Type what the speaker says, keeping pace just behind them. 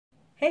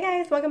Hey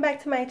guys, welcome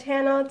back to my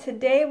channel.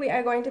 Today we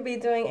are going to be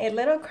doing a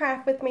little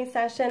craft with me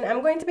session.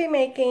 I'm going to be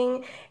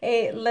making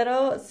a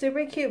little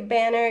super cute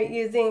banner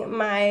using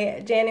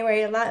my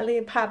January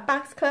Lollipop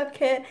Box Club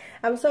kit.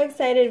 I'm so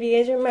excited. If you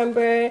guys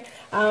remember,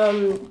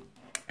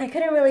 I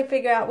couldn't really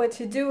figure out what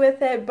to do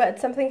with it, but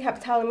something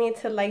kept telling me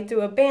to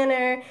do a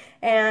banner,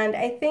 and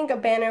I think a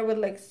banner would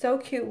look so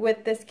cute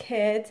with this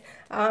kit,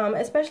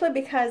 especially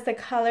because the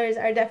colors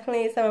are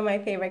definitely some of my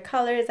favorite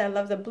colors. I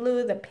love the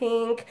blue, the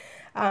pink,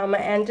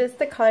 and just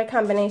the color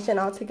combination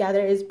all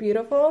together is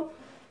beautiful.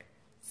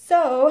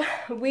 So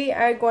we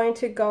are going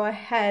to go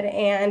ahead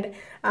and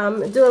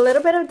do a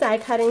little bit of die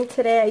cutting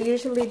today. I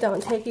usually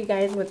don't take you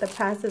guys with the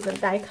process of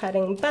die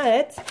cutting,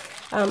 but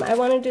I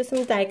want to do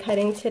some die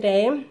cutting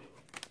today.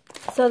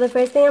 So the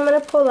first thing I'm going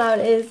to pull out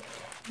is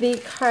the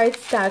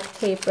cardstock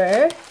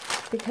paper,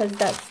 because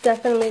that's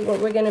definitely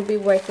what we're going to be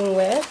working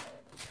with.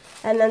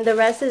 And then the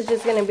rest is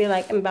just going to be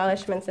like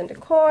embellishments and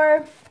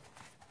decor.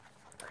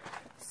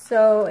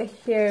 So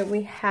here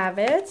we have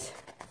it.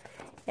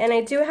 And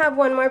I do have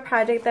one more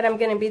project that I'm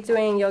going to be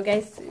doing. You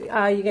guys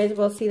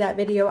will see that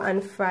video on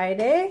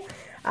Friday.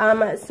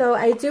 So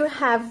I do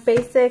have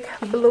basic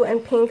blue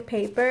and pink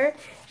paper,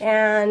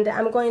 and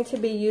I'm going to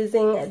be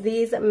using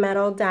these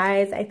metal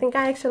dies. I think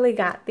I actually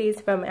got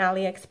these from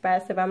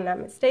AliExpress if I'm not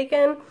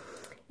mistaken.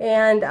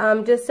 And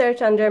just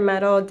search under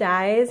metal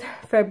dies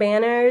for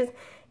banners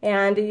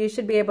and you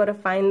should be able to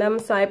find them.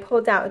 So I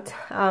pulled out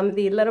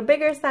the little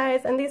bigger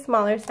size and the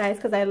smaller size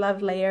because I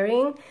love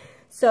layering.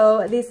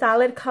 So the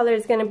solid color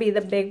is going to be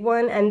the big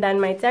one, and then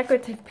my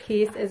decorative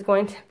piece is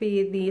going to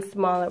be the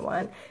smaller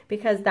one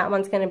because that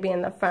one's going to be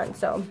in the front.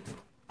 So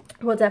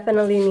we'll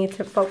definitely need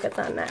to focus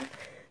on that.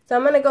 So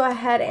I'm going to go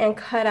ahead and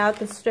cut out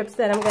the strips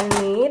that I'm going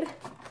to need,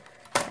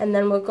 and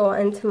then we'll go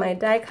into my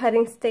die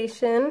cutting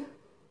station.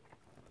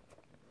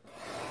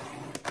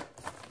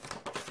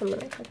 So I'm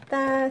going to cut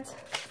that,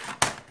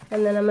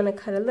 and then I'm going to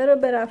cut a little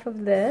bit off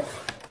of this.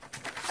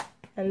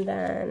 And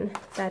then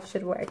that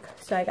should work.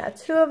 So I got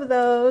 2 of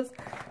those,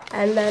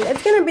 and then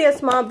it's going to be a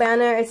small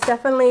banner. It's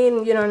definitely,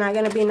 not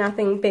going to be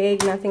nothing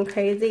big, nothing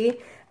crazy.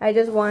 I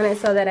just want it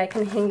so that I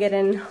can hang it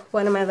in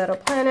one of my little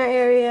planner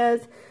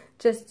areas,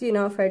 just,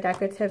 for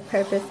decorative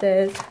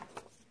purposes.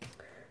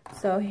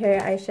 So here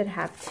I should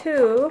have 2.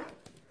 So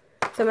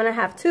I'm going to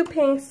have 2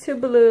 pinks, 2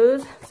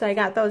 blues. So I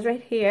got those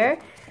right here.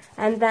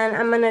 And then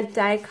I'm going to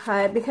die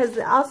cut, because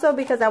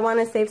I want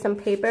to save some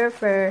paper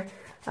for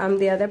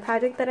the other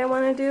project that I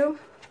want to do.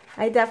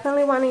 I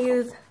definitely want to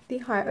use the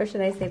heart, or should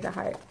I save the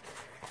heart?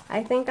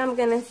 I think I'm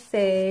going to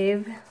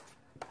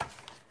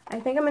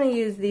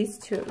use these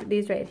 2,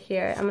 these right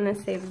here. I'm going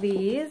to save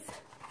these,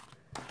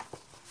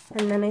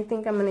 and then I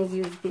think I'm going to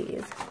use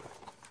these.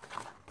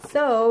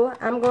 So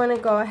I'm going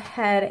to go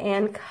ahead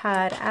and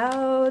cut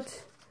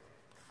out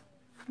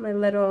my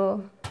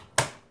little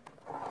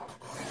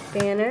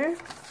banner.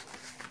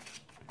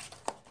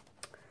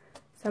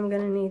 So I'm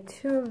going to need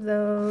 2 of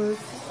those.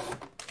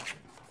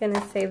 I'm going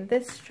to save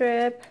this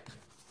strip,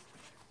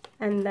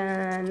 and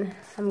then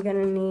I'm going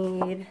to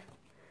need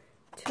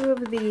 2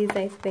 of these,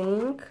 I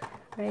think,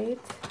 right?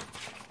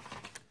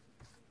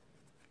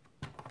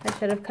 I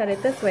should have cut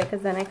it this way,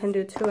 because then I can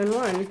do 2 in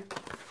 1.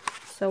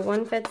 So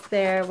 1 fits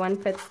there, 1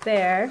 fits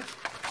there,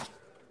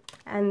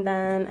 and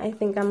then I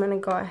think I'm going to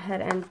go ahead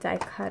and die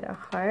cut a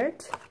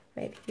heart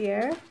right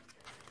here.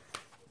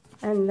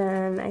 And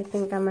then I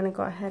think I'm going to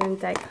go ahead and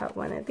die cut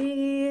one of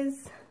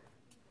these,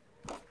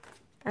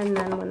 and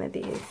then one of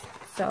these.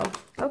 So,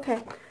 okay,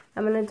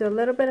 I'm going to do a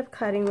little bit of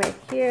cutting right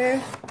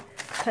here.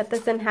 Cut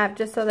this in half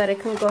just so that it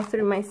can go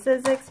through my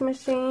Sizzix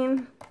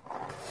machine.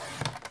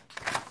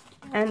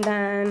 And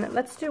then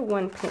let's do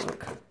 1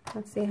 pink.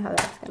 Let's see how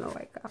that's going to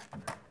work out.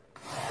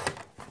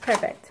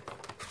 Perfect.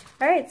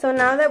 Alright, so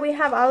now that we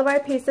have all of our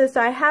pieces, so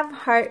I have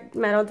heart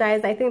metal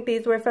dies. I think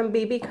these were from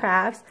BB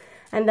Crafts.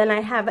 And then I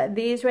have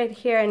these right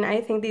here, and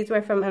I think these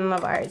were from In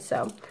Love Art.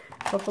 So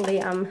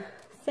hopefully I'm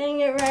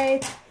saying it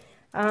right.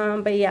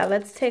 But yeah,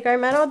 let's take our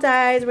metal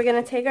dies, we're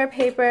going to take our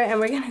paper, and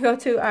we're going to go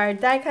to our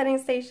die cutting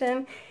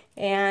station,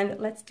 and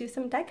let's do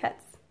some die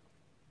cuts.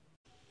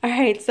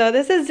 Alright, so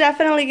this is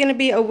definitely going to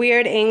be a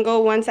weird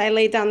angle once I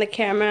lay down the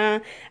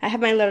camera. I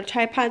have my little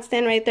tripod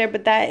stand right there,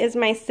 but that is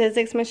my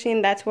Sizzix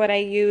machine. That's what I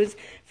use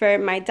for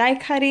my die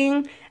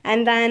cutting.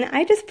 And then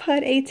I just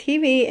put a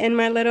TV in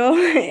my little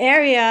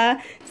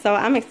area, so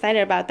I'm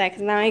excited about that,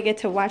 because now I get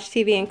to watch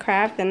TV and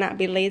craft and not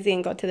be lazy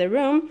and go to the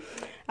room.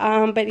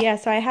 But yeah,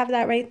 so I have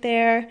that right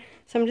there.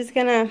 So I'm just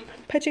gonna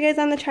put you guys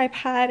on the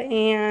tripod,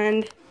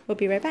 and we'll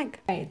be right back.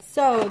 Alright,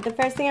 so the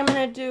first thing I'm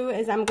gonna do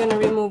is I'm gonna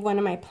remove one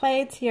of my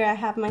plates. Here I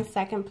have my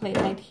second plate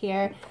right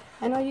here.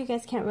 I know you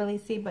guys can't really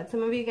see, but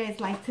some of you guys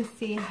like to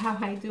see how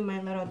I do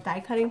my little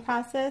die cutting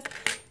process.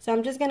 So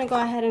I'm just gonna go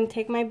ahead and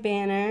take my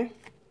banner,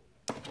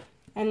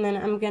 and then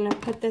I'm gonna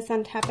put this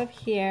on top of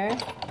here,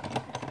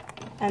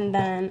 and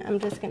then I'm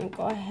just gonna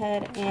go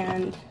ahead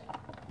and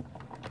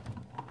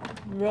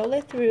roll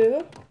it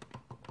through.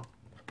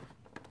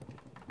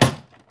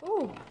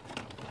 Ooh,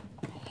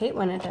 I hate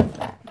when it does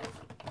that.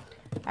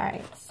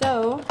 Alright,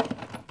 so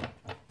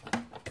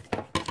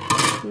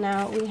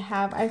Now we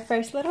have our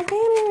first little banner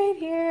right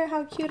here.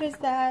 How cute is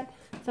that?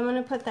 So I'm going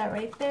to put that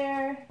right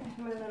there. I have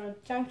my little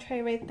junk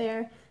tray right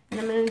there. And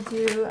I'm going to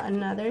do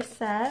another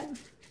set.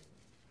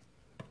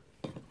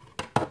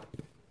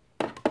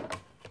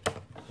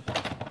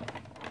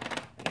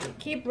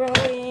 Keep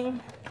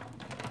rolling.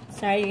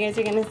 Sorry, you guys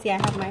are going to see I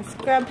have my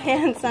scrub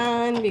pants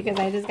on because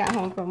I just got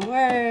home from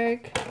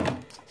work.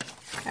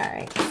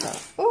 Alright,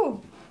 so,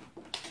 ooh.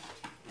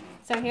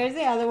 So here's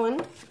the other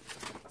one.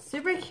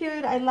 Super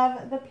cute. I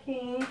love the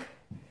pink.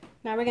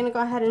 Now we're going to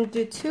go ahead and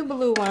do 2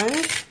 blue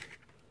ones.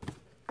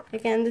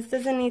 Again, this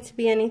doesn't need to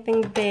be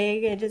anything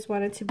big. I just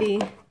want it to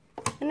be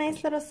a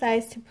nice little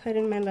size to put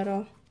in my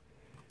little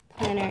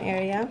planner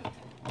area.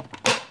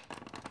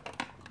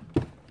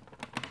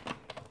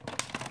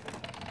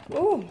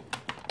 Ooh.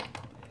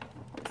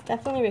 This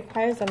definitely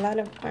requires a lot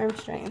of arm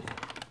strength.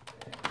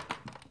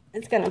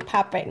 It's going to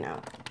pop right now.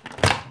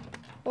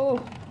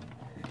 Ooh.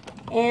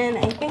 And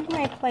I think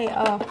my plate,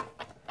 oh,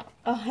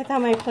 I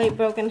thought my plate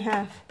broke in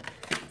half.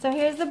 So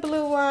here's the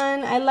blue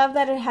one. I love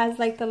that it has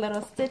like the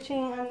little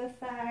stitching on the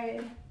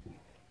side.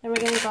 Then we're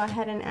going to go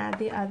ahead and add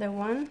the other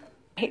one.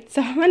 Right,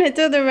 so I'm going to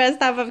do the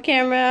rest off of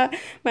camera.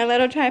 My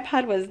little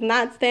tripod was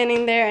not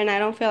standing there and I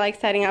don't feel like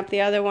setting up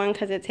the other one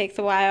because it takes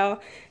a while.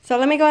 So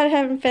let me go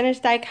ahead and finish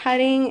die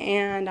cutting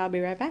and I'll be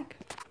right back.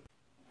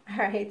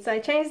 Alright, so I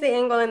changed the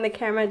angle in the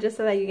camera just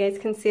so that you guys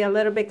can see a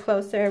little bit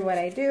closer what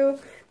I do.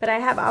 But I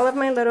have all of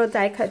my little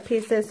die cut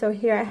pieces. So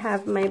here I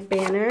have my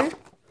banner.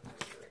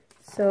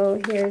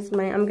 So here's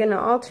my, I'm going to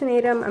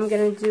alternate them. I'm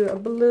going to do a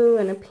blue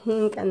and a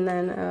pink and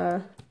then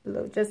a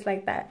blue, just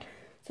like that.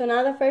 So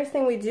now the first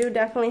thing we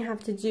definitely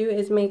have to do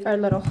is make our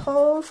little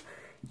holes.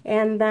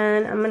 And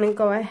then I'm going to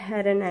go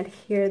ahead and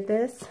adhere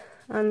this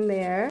on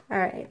there.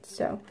 Alright,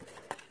 so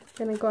I'm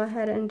going to go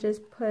ahead and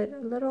just put a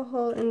little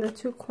hole in the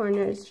 2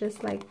 corners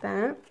just like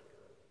that.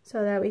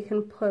 So that we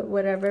can put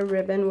whatever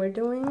ribbon we're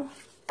doing.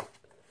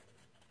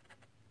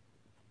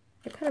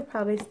 I could have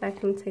probably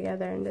stacked them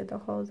together and did the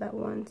holes at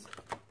once.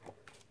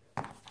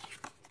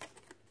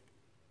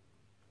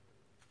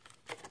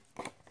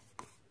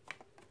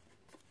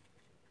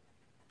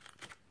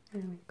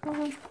 There we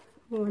go.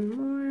 One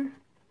more.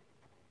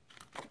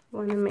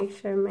 Want to make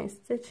sure my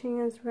stitching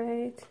is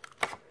right.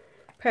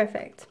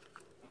 Perfect.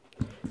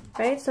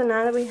 Right, so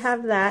now that we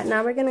have that,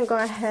 now we're going to go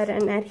ahead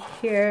and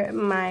adhere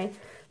my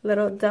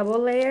little double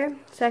layer.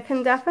 So I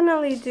can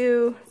definitely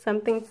do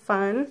something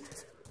fun.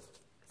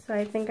 So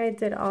I think I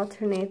did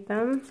alternate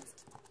them.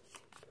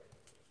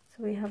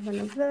 So we have one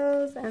of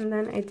those, and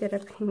then I did a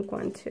pink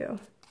one too.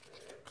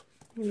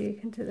 Maybe you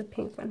can do the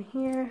pink one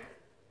here.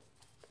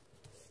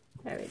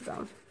 There we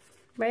go.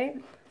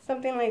 Right?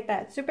 Something like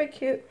that. Super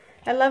cute.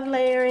 I love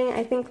layering.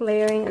 I think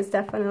layering is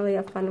definitely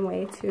a fun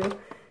way to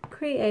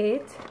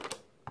create.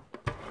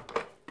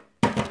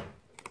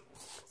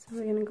 So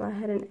we're going to go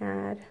ahead and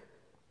add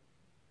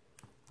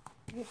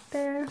right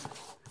there.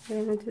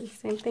 We're going to do the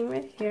same thing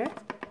right here.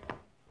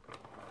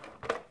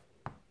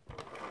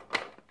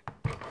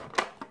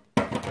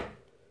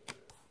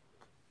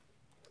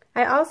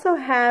 I also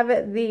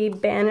have the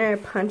banner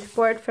punch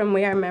board from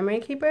We Are Memory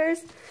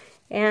Keepers.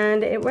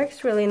 And it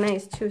works really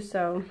nice too,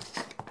 so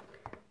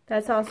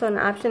that's also an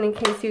option in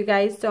case you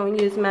guys don't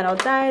use metal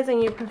dies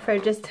and you prefer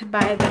just to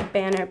buy the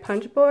banner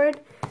punch board.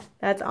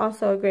 That's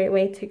also a great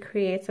way to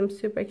create some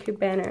super cute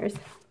banners.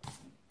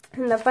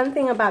 And the fun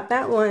thing about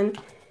that one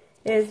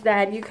is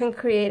that you can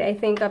create, I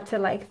think, up to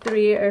like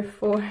 3 or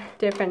 4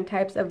 different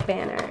types of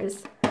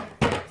banners.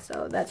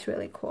 So that's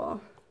really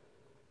cool.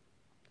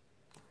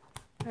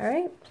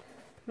 Alright,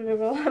 I'm going to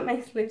roll up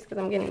my sleeves because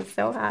I'm getting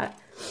so hot.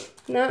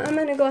 Now I'm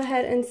going to go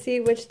ahead and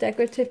see which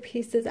decorative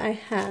pieces I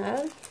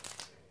have.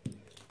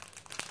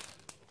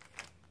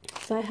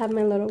 So I have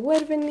my little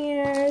wood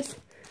veneers.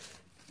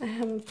 I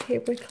have a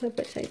paper clip,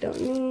 which I don't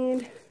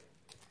need.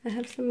 I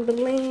have some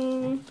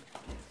bling.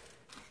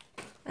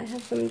 I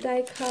have some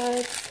die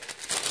cuts.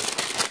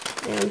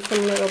 And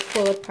some little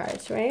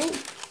pull-aparts,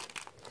 right?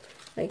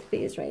 Like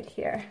these right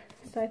here.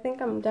 So I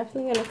think I'm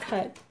definitely going to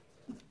cut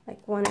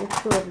like 1 or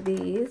 2 of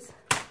these.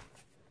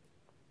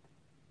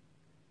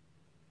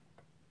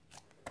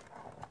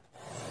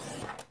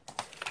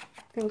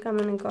 I think I'm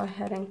going to go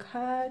ahead and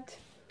cut.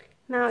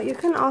 Now you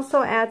can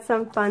also add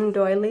some fun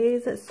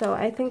doilies, so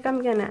I think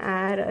I'm going to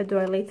add a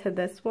doily to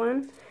this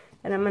one,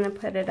 and I'm going to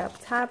put it up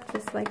top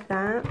just like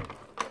that.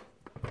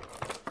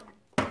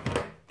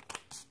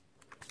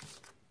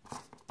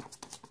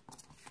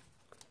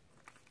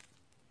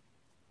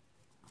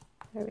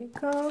 There we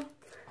go.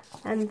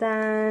 And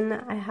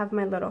then I have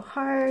my little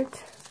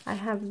heart. I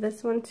have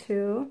this one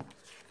too.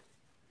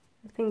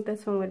 I think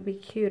this one would be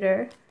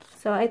cuter.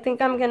 So I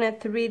think I'm going to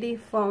 3D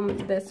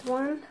foam this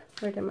one.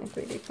 Where did my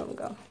 3D foam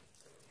go?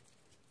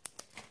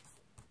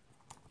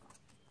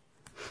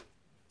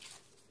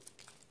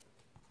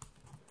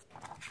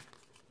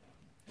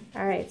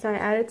 Alright, so I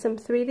added some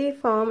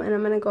 3D foam and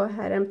I'm going to go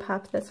ahead and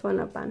pop this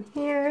one up on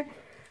here.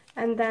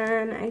 And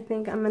then I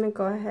think I'm going to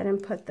go ahead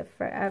and put the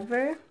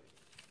forever.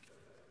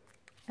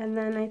 And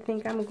then I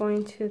think I'm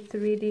going to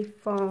 3D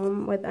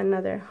foam with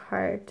another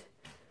heart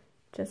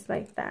just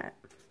like that.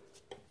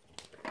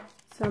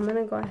 So I'm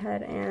gonna go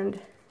ahead and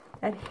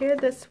adhere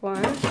this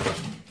one.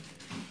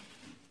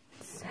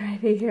 Sorry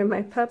if you hear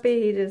my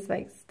puppy, he just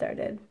like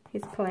started,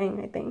 he's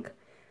playing I think.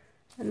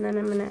 And then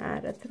I'm gonna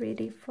add a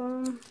 3D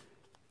foam.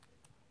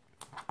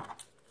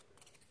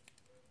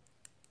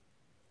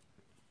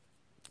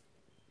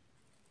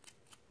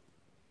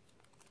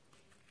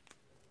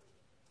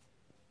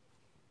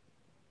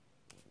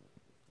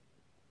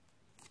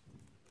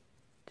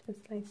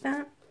 Just like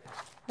that.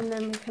 And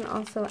then we can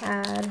also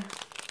add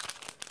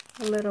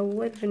a little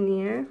wood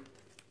veneer.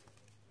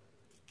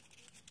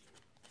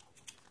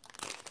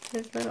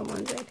 There's little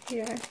ones right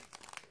here.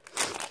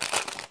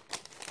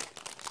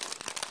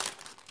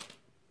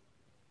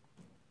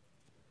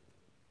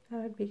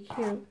 That would be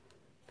cute.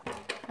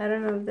 I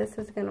don't know if this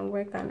is gonna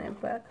work on it,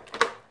 but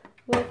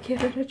we'll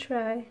give it a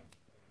try.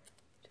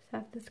 Just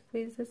have to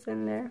squeeze this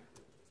in there.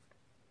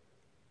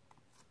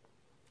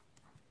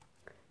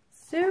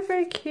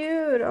 Super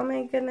cute. Oh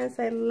my goodness,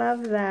 I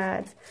love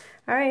that.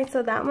 All right,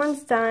 so that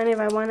one's done. If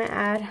I want to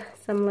add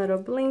some little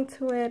bling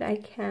to it, I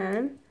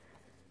can.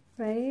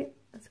 Right?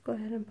 Let's go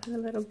ahead and put a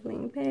little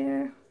bling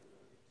there.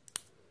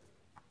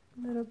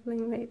 A little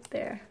bling right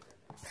there.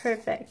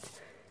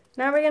 Perfect.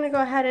 Now we're going to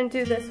go ahead and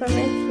do this one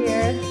right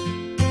here.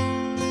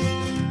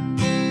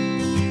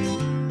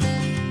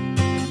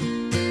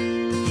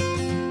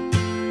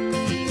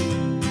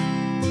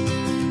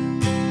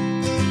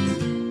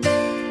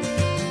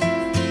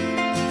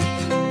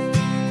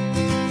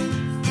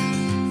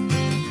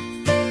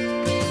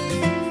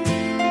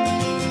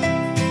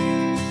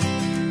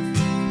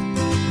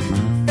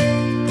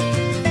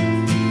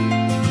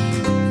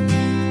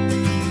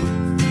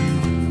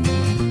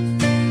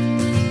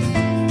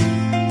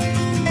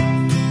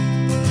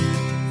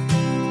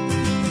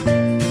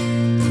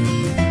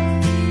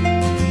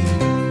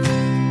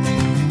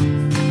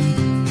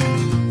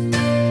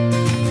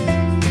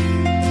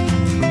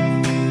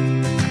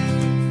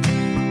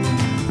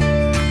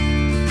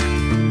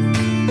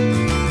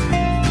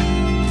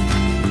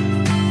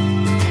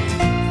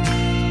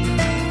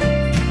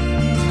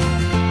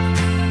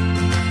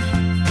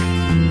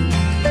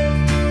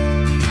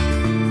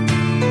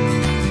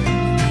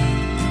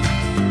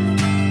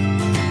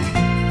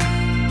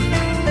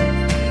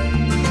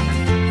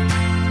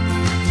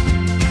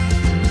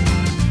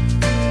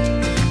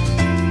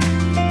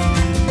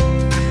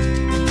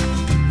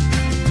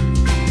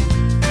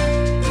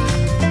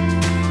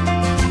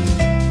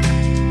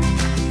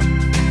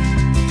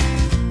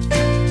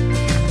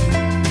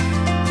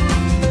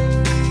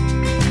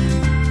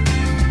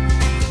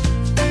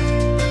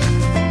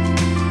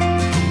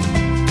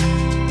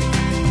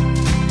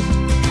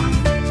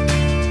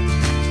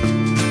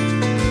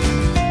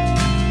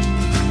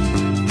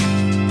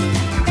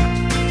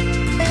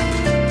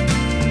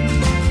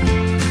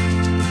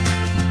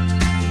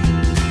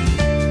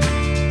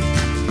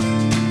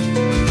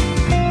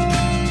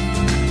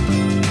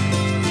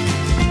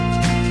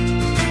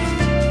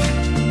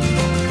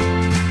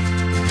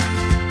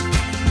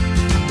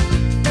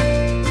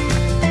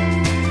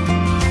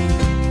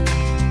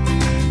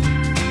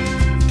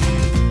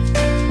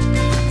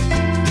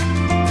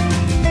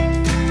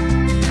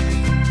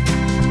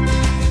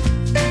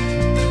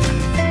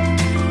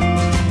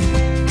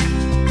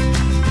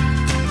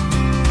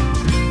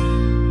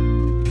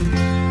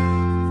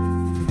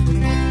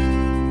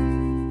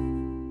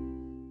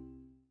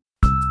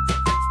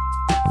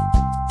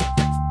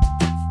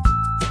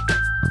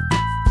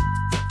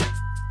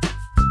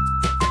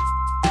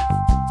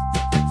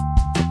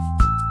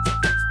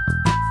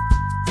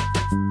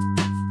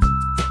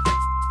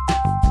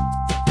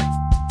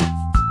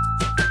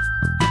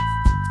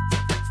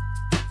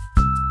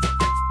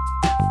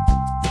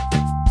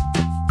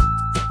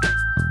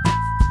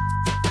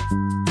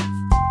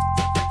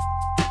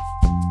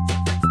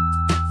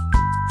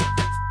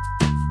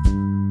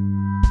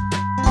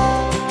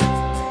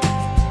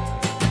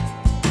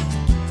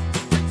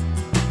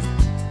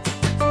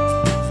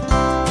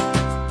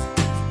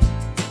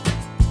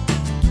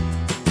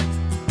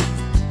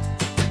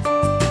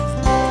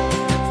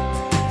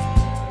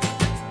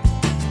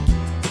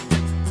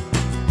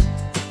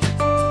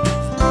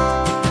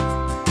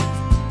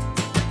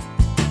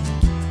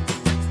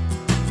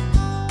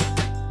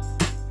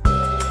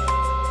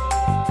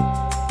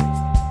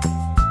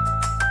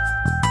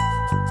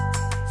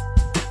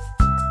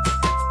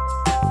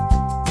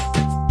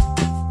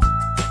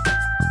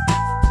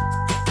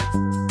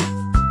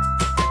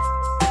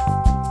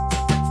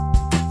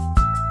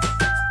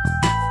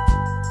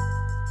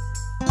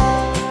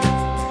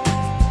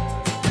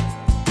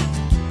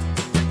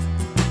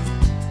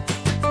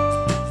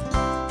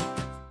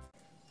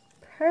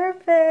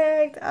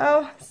 Perfect.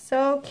 Oh,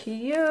 so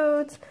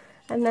cute.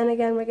 And then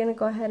again, we're going to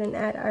go ahead and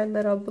add our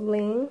little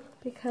bling,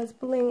 because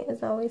bling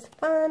is always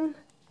fun.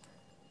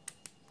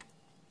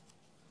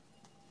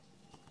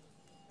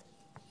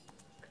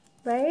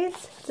 Right?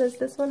 Does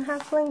this one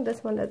have bling?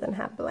 This one doesn't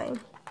have bling.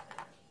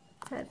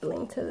 Add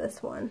bling to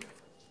this one.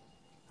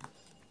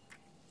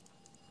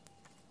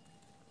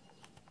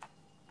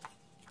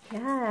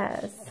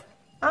 Yes.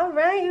 All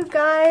right, you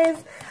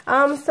guys.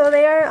 So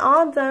they are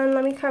all done.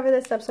 Let me cover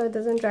this up so it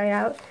doesn't dry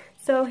out.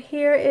 So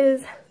here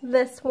is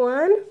this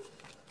one.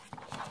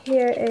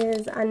 Here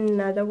is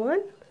another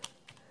one.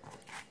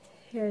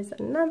 Here's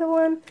another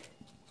one.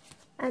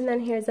 And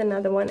then here's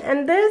another one.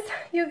 And this,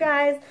 you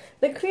guys,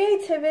 the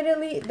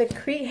creativity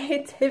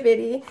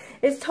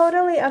is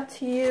totally up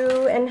to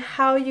you and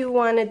how you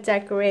want to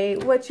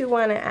decorate, what you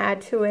want to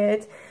add to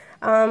it.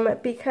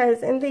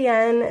 Because in the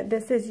end,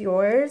 this is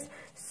yours.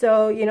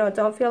 So, you know,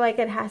 don't feel like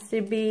it has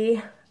to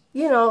be,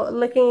 you know,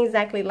 looking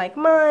exactly like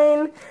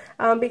mine.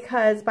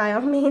 Because by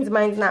all means,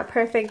 mine's not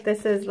perfect.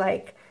 This is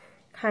like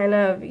kind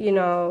of, you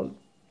know,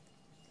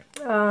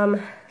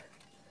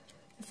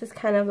 this is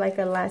kind of like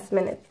a last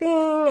minute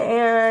thing,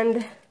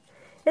 and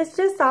it's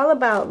just all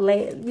about,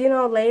 you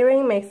know,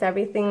 layering makes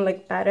everything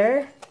look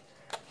better.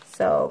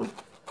 So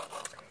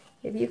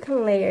if you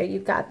can layer, you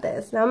got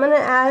this. Now I'm going to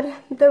add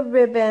the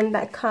ribbon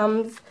that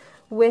comes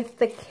with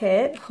the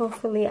kit.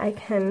 Hopefully I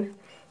can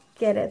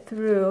get it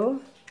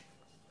through.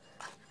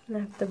 I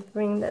have to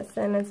bring this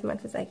in as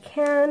much as I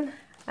can.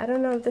 I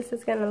don't know if this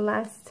is going to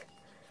last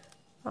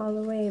all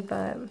the way,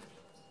 but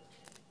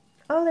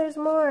oh, there's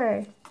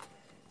more.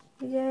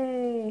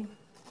 Yay.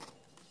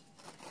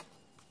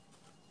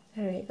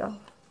 There you go.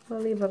 We'll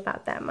leave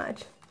about that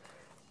much.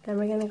 Then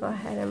we're going to go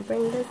ahead and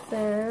bring this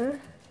in.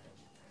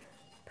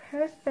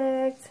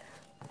 Perfect.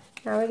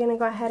 Now we're going to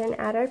go ahead and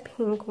add our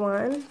pink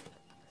one.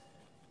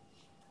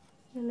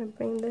 I'm going to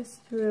bring this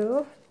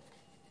through.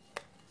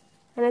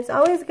 And it's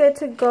always good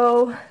to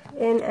go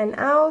in and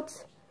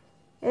out,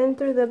 in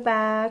through the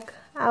back,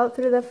 out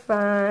through the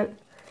front,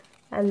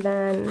 and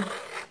then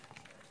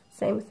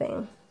same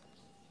thing.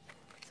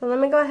 So let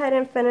me go ahead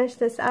and finish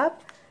this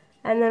up,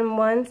 and then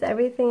once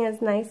everything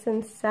is nice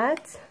and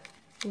set,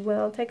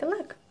 we'll take a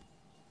look.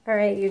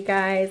 Alright, you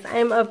guys,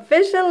 I'm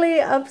officially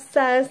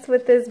obsessed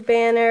with this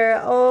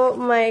banner. Oh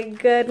my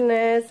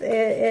goodness, it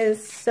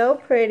is so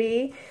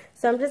pretty.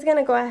 So I'm just going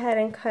to go ahead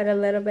and cut a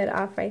little bit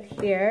off right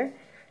here,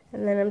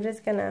 and then I'm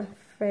just going to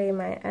fray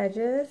my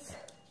edges.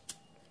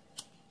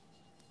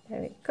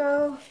 There we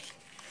go.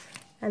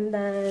 And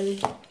then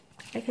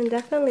I can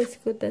definitely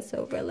scoot this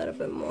over a little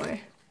bit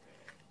more.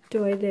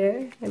 Do I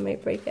dare? I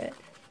might break it.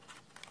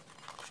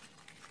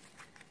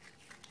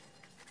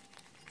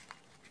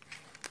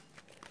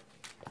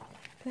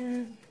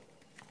 Then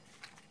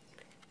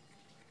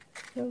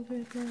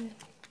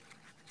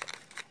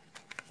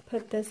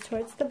put this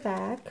towards the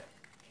back.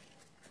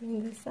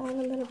 Bring this out a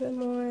little bit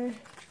more.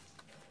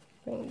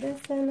 Bring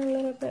this in a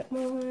little bit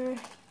more.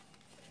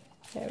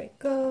 There we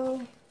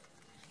go.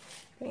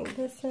 Bring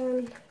this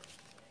in.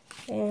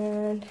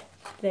 And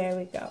there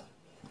we go.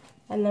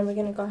 And then we're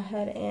going to go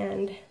ahead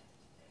and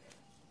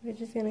we're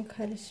just going to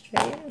cut it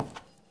straight.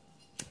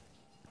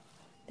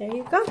 There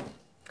you go.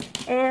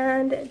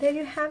 And there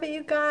you have it,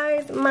 you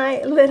guys.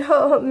 My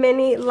little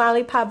mini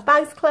Lollipop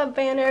Box Club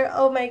banner.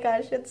 Oh my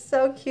gosh, it's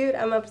so cute.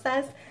 I'm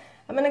obsessed.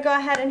 I'm going to go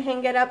ahead and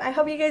hang it up. I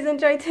hope you guys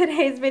enjoyed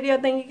today's video.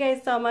 Thank you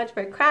guys so much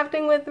for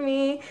crafting with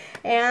me.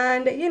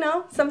 And, you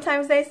know,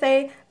 sometimes they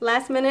say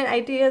last minute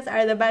ideas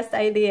are the best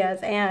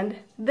ideas. And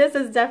this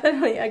is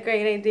definitely a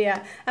great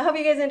idea. I hope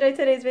you guys enjoyed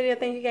today's video.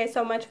 Thank you guys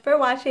so much for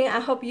watching. I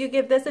hope you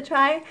give this a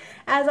try.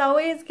 As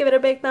always, give it a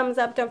big thumbs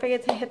up. Don't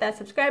forget to hit that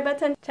subscribe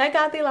button. Check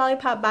out the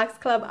Lollipop Box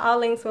Club. All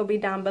links will be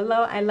down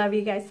below. I love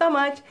you guys so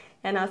much.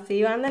 And I'll see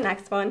you on the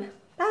next one.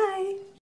 Bye.